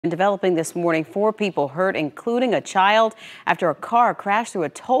Developing this morning, 4 people hurt, including a child, after a car crashed through a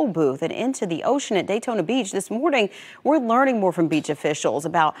toll booth and into the ocean at Daytona Beach. This morning, we're learning more from beach officials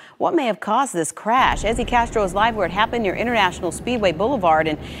about what may have caused this crash. Ezzy Castro is live where it happened near International Speedway Boulevard.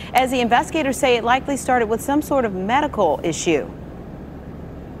 And as the investigators say, it likely started with some sort of medical issue.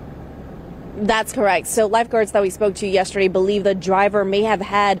 That's correct. So lifeguards that we spoke to yesterday believe the driver may have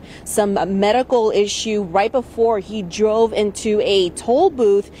had some medical issue right before he drove into a toll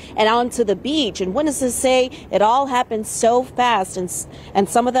booth and onto the beach. And witnesses say it all happened so fast, and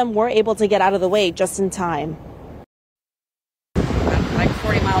some of them were able to get out of the way just in time. Like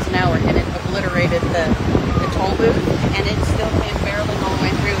 40 miles an hour, and it obliterated the toll booth, and it still came barreling all the way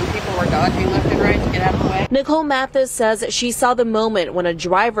through, and people were dodging left and right to get out of the way. Nicole Mathis says she saw the moment when a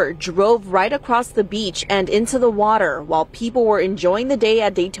driver drove right across the beach and into the water while people were enjoying the day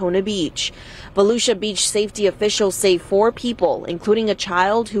at Daytona Beach. Volusia Beach safety officials say 4 people, including a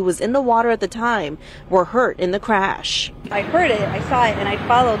child who was in the water at the time, were hurt in the crash. I heard it, I saw it, and I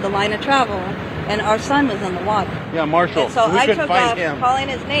followed the line of travel, and our son was in the water. Yeah, Marshall. And so I took off him. calling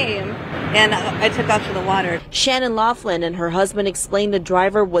his name, and I took off to the water. Shannon Laughlin and her husband explained the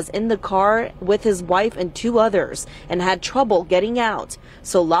driver was in the car with his wife and 2 others and had trouble getting out.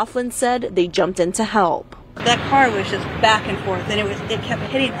 So Laughlin said they jumped in to help. That car was just back and forth, and it kept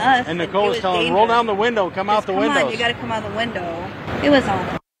hitting us. And Nicole was telling him, roll down the window, come out the window. Come on, you got to come out the window. It was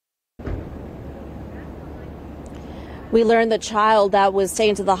on. We learned the child that was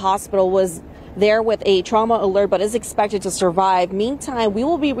taken to the hospital was there with a trauma alert but is expected to survive. Meantime, we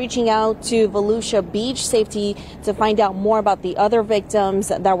will be reaching out to Volusia Beach Safety to find out more about the other victims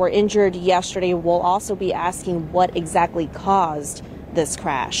that were injured yesterday. We'll also be asking what exactly caused this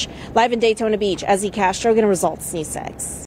crash. Live in Daytona Beach, Ezzy Castro, getting Results News 6.